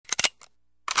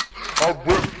I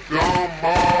rip down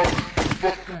my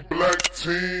fucking black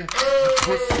team. You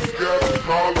pussies got a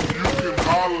problem, you can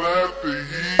holler at the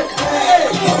heat.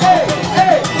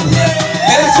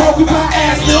 And they talk about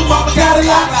ass, little mama got a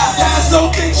lot. Guys so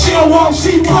thick, she don't walk,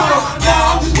 she model.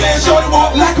 Now I'm just playing shorty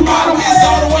walk like a model. It's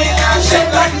all the way down,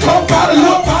 shaped like a coke bottle.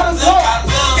 Look, bottles up.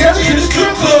 Get her in the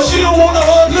strip club, she don't wanna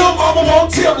hug, little mama won't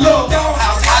tip, look.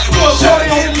 Shorty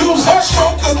on the loose, her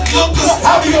strokers, lookers.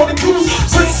 I be on the goose,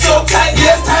 pussy so tight,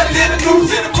 yes, tighter than the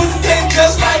noose. And the pussy taste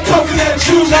just like coconut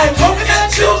juice, like coconut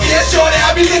juice. Yeah, shorty,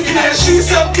 I be looking at her, she's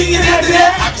something, and after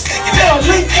that, I be sticking out,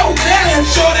 link your man.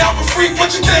 Shorty, I'm a freak, what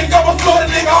you think? I'm a Florida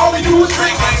nigga, all we do is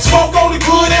drink. Smoke on the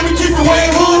good, and we keep it way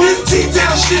hood. This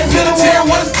T-town shit, military,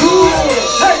 what's good?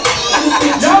 Hey,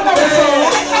 y'all know what's up.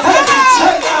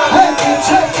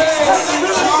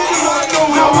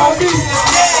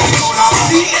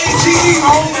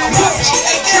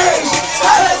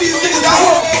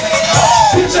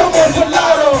 Bitch, I'm on the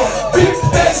lotto, big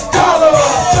face dollar,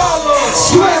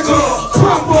 swagger,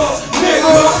 proper,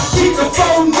 nigga, keep the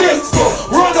phone nigga,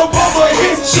 run up on my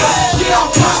hip shot, yeah,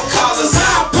 I'm pop collars,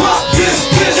 I pop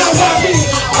this, bitch, I'm on me,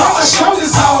 all my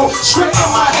shoulders out, straight on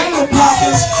my ankle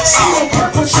blockers, see them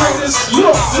perpetrators,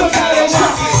 look how they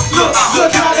rock it,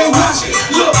 look how they watch it,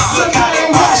 look how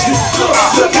they watch it,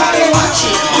 look how they watch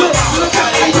it, look how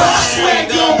they watch it,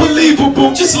 swag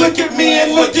unbelievable, just look at me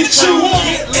and look at you,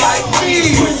 get like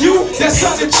me, for you, that's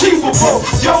unachievable,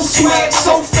 your swag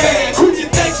so fat, who you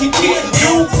think you can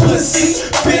do, pussy,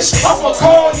 bitch, I'ma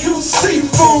call you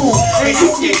seafood, and you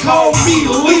can call me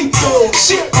lethal,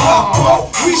 shit,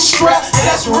 we strapped,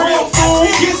 that's real food,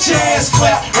 get your ass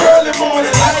clapped, early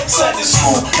morning like Sunday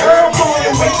school, early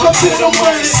morning, wake up to the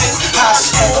money since high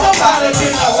school, I'm hotter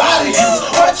than a lot of you,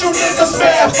 what you niggas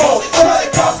mad for, try to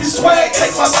copy swag,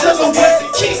 take my silhouette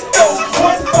and keep those,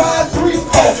 1, 5, 3,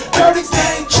 4, dirty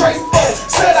gang, tray 4,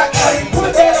 said I can't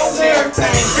put that on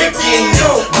everything, if you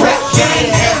know, rap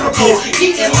game animal,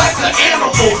 eating like an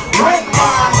animal, rank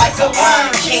mine like a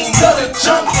lion king of the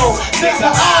jungle,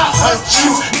 nigga I hunt you,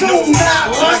 do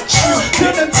not lunch you,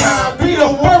 dinner time be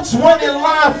the worst one in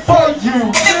line for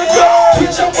you, nigga,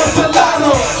 bitch I'm with a lot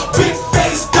of big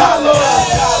face dollar,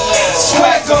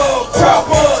 swagger,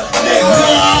 proper, nigga,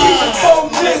 even for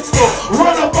nigga,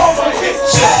 run up on my hip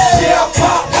shot, yeah I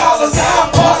pop collars, I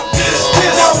pop this,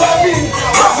 now I be,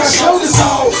 rock my shoulders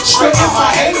on, straight in my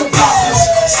hater blockers,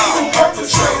 see them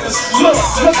perpetrators, look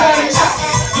how they watch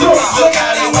it, look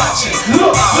how they watch it,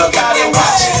 look how they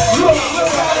watch it, look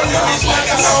how they watch it, like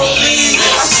I don't leave,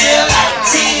 I still like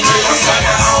green, it's like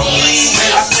I don't leave,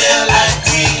 I still like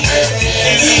green,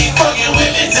 and he ain't fucking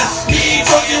with it now, he ain't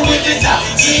fucking with it now,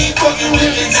 he ain't fucking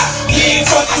with it now, he ain't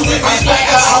fucking with it, like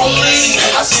I don't leave,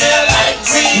 I still like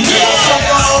green, it's like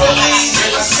I don't leave,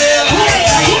 I still like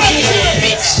green,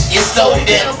 bitch, you're so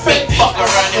damn fake, fuck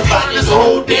around and find this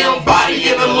whole damn body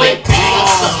in a link,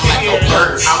 like a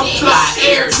bird, I'm fly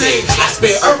air day, I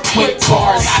spit earthquake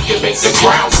bars, I can make the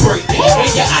ground break,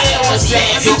 and yeah I am a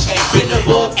savage, been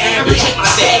above average, my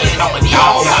dad, I'm a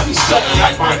dog, I be studying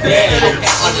like my dad, don't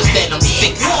understand I'm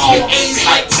sick, your aim's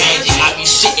like magic, I be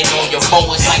shitting on your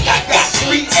boys like I got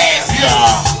 3 asses,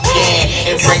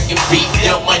 yeah, and breaking beat,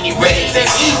 your money ready to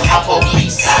eat, I'm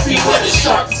obese, I be where the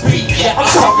sharks be, yeah, I'm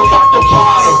talking about the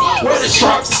bottom, where the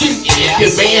sharks eat,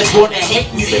 your man's wanna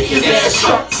hate me, make his ass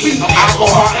shark feet, I go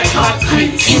hard like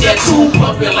concrete, keep that tube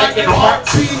pumping like in a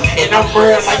heartbeat, and I'm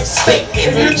real like steak,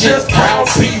 and you're just ground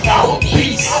beef, I'm a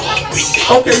beast.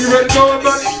 Okay, you ready to go,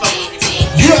 everybody?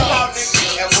 Yeah!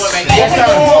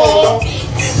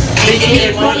 Nigga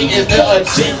and money is the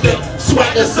agenda,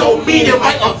 swagger so mean it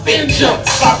might offend ya,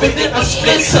 sharper than a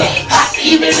splinter, hot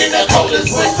even in the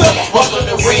coldest winter, welcome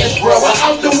to Red's bro,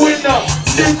 I'm the winner,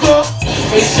 nigga.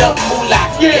 It's young moolah,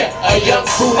 yeah, a young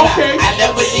moolah. Okay. I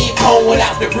never leave home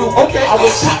without the roof. Okay. I will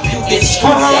chop you, get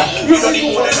screwed up. You don't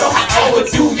even wanna know how I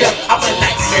would do ya. I'm a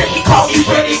nightmare. Call me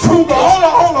Freddy Krueger. Hold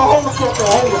on.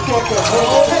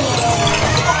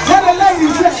 Where the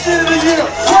ladies at the end of the year?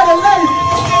 Where the ladies?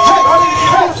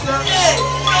 Hey.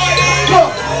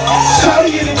 Look,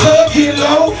 shawty in the club, get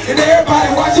low, and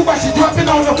everybody watching while she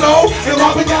dropping on the floor. And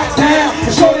Robin got down,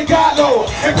 and shorty got low,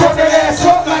 and broke that ass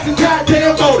up like a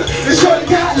goddamn motor. And shorty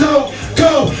got low,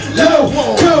 go low,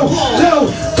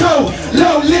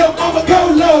 lil' mama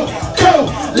go low,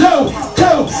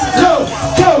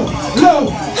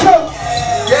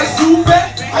 Yes, you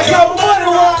bet. I got my money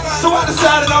right, so I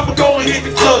decided I'ma go and hit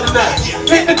the club tonight.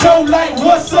 Hit the door like,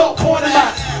 what's up, corner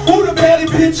lot? Who the baddie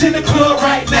bitch in the club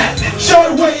right now?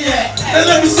 Show the way you at, and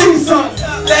let me see something.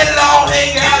 Let it all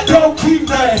hang out, don't keep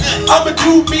nothing. I'ma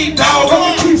do me, dog,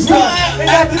 I'ma keep stuff. And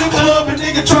after the club, a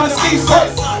nigga tryna see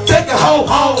something. Take a hoe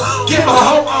home, Give a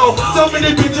ho-oh. So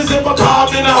many bitches in my palm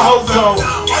in a ho-zone.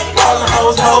 All the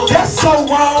hoes, ho. That's so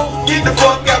wrong. Get the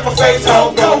fuck out my face,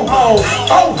 ho. Go home.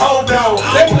 Oh, hold on.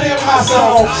 They playing my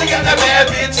song. She got that bad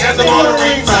bitch and the on the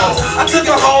ringtone. I took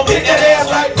her home, hit that ass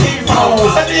like T-Bone.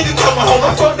 A nigga coming home,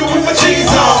 I fucked her with my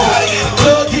cheese on.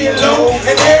 Plug get low,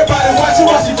 and everybody watching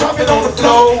while she dropping on the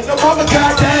floor. The mama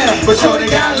got down, but shorty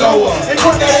got lower. And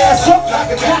put that ass up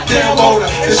like a goddamn motor.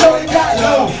 And shorty got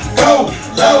low, go,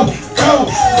 low, go,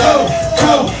 low,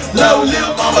 go, low.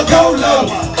 Little mama go low,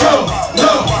 go,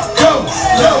 low, go,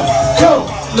 low, go,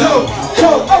 low,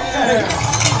 go. Okay.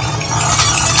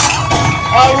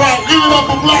 All right, give it up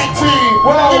for Black Team.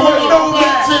 Well, give it up for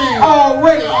Black Team.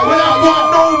 Already.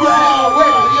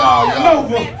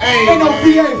 Nova. Ain't no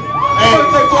PA.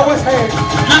 Birthday boy, what's happening?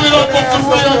 Give it up for some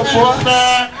real niggas,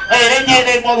 man. Hey, they did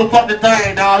their motherfucking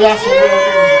thing, dog. Y'all some real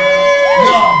niggas.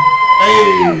 Yeah.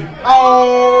 Hey.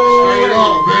 Oh. Straight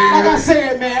up, baby. Like I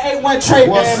said, man, A1 Trey,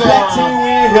 man. Black Team, we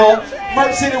in here.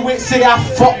 Merch City, Wick City, I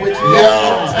fuck with you.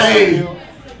 Yeah. Hey.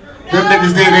 Them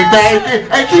niggas did their thing.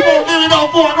 Hey, keep on giving it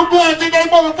up for them. Them boys did their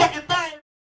motherfucking thing.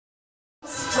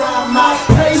 Try my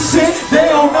patience, they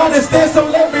don't understand, so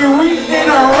let me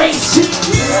reiterate shit.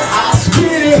 I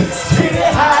spit it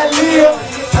how I live.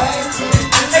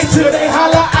 Until they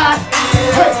holler out.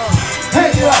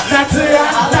 Hey, not clear,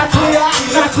 not clear,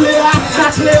 not clear,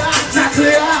 not clear, not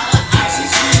clear.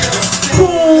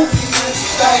 Boom.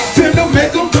 Tend to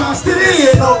make them bounce to the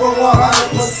end. Over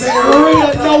 100%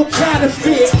 real, no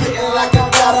counterfeit. Like I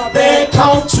got a bad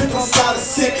cold trick on side of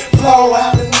sick flow.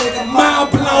 Have a nigga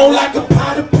mind blown like a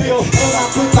pot of pills. And I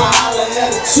put my holler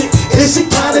at a chick. And she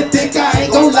kinda think I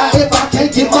ain't gon' lie if I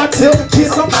can't get my tail to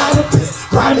kiss. I'm out of piss.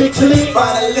 Grind it clean,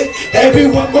 finally.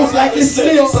 Everyone goes like it's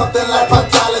still something like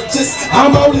pathologist.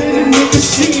 I'm all in the nigga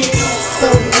shit. So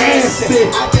nasty.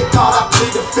 I get caught, I plead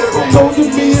the fifth. Told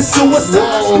me it's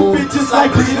suicide. Stupid just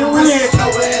like Peter Red. No,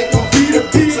 it ain't gon' be the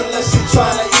beat unless you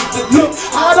tryna eat the look.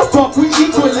 How the fuck we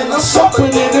equal and I'm sharper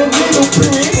than a little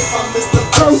print. If I miss the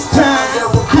first time,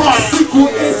 my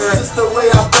sequel is just the way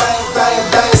I bang, bang,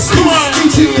 bang.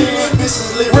 Speaking it,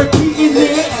 viciously repeating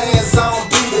it. Hands on,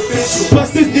 be the bitch.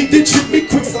 Busters need to treat me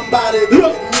quick. Somebody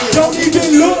look, don't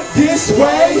even look this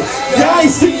way. Y'all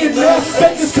ain't seeing enough.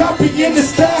 Fakers copying the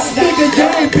style. Nigga,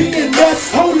 y'all ain't being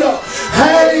nuts. Hold up.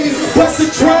 Hey, what's the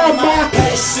try my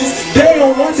patience? They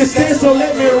don't understand, so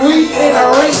let me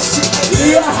reiterate shit.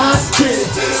 Live high spirit,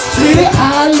 spit it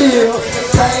how I live.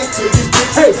 Hey,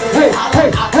 hey,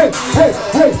 hey, hey, hey,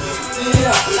 hey.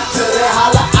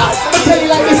 I'ma tell you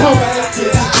like this, homie.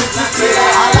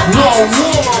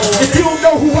 If you don't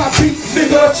know who I be,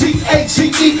 nigga,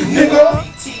 G-A-G-E, nigga.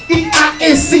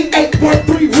 E-I-N-C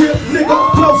 813 real nigga.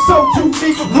 Flow so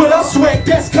unique with a swag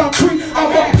that's concrete.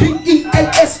 I'm a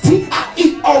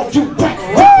P-E-A-S-T-I-E-O. You back.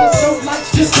 No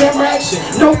lights, just camera action.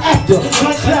 No actor,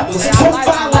 no clappers.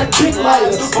 Profile like big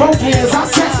lighters. Both hands, I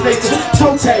assassinate you.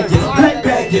 Toe tagging, black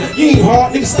bagging. You ain't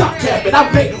hard, nigga, stop capping. I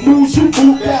make moves, you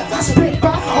move back. I spit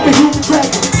by, I'm a human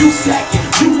dragon. You slacking,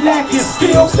 you lacking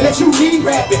skills that you need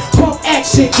rapping. Pump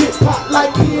action, get pop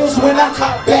like pills when I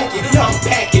cop backing. I'm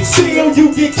packing. Still you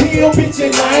get killed, bitch,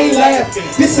 and I ain't laughing.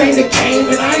 This ain't a game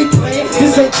and I ain't playing.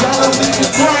 This ain't John Nigga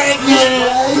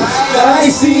bragging. I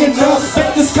ain't seeing enough.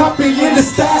 Fakers copying the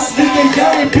style. Nigga,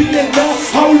 y'all ain't being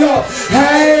enough. Hold up.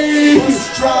 Hey,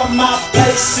 try my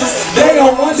patience. They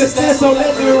don't understand, so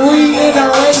let me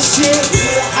reiterate shit.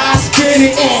 I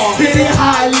spit it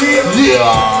how I live.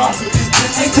 Yeah.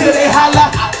 Until they holler.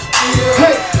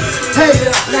 Hey, hey,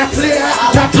 not clear,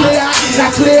 not clear,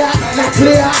 not clear, not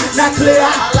clear, not clear.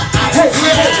 Hey,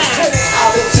 hey,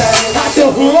 I've been chatting out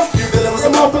the hood. You dealing with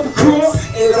some motherfucking crew.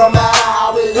 It don't matter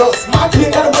how it looks. My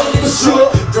kid got a way to sure.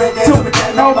 Drinking to me,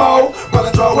 no more.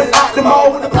 Rolling, throwing out the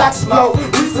mode when the blacks flow.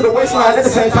 Reach to the waistline at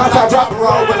the same time. I drop a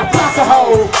roll when I block a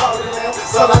hole.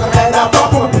 So like I'm heading out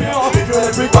far from a pill. If you're in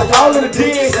the street while y'all in the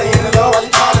dig, saying the low while you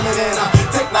calling me in.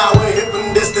 Take now we're hit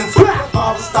from distance.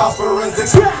 All the stars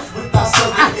forensics. Without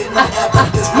something in my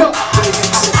evidence. Look,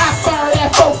 I fire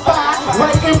that 4-5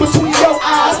 right in between your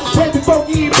eyes. Way before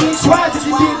you even blink twice. If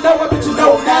you didn't know, I bet you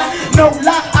know now. No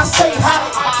lie, I say hi.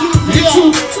 I keep it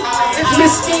true. It's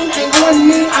Miss and one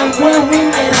me, I'm one wing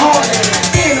and hard.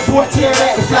 And the boy tear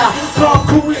at the fly. Come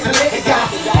cool and the leg guy.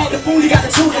 At the fool, you got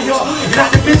the two in here. Not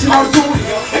to mention all the doing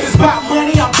here. If it's about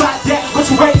money, I'm about that. What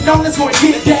you waiting on, let's go and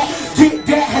get that. Get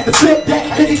that, had to flip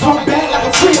that. Then he come back like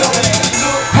a freedom.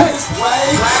 Hey,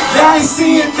 y'all ain't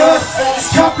seeing nothing.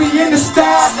 Copying the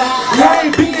style. Y'all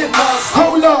ain't beating us.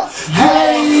 Hold up.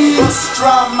 Hey,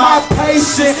 try my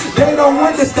patience. They don't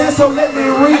understand, so let me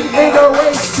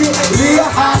reiterate shit.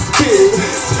 Live high spirit.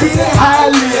 Spit it how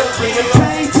I live. Bring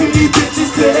pain to these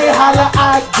bitches till they holler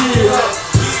I get.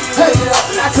 Hey,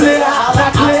 not clear,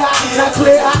 not clear, not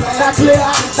clear, not clear,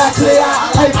 not clear.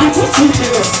 Hey, get your teeth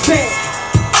in.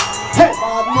 Hey,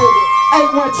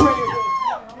 8-1 train.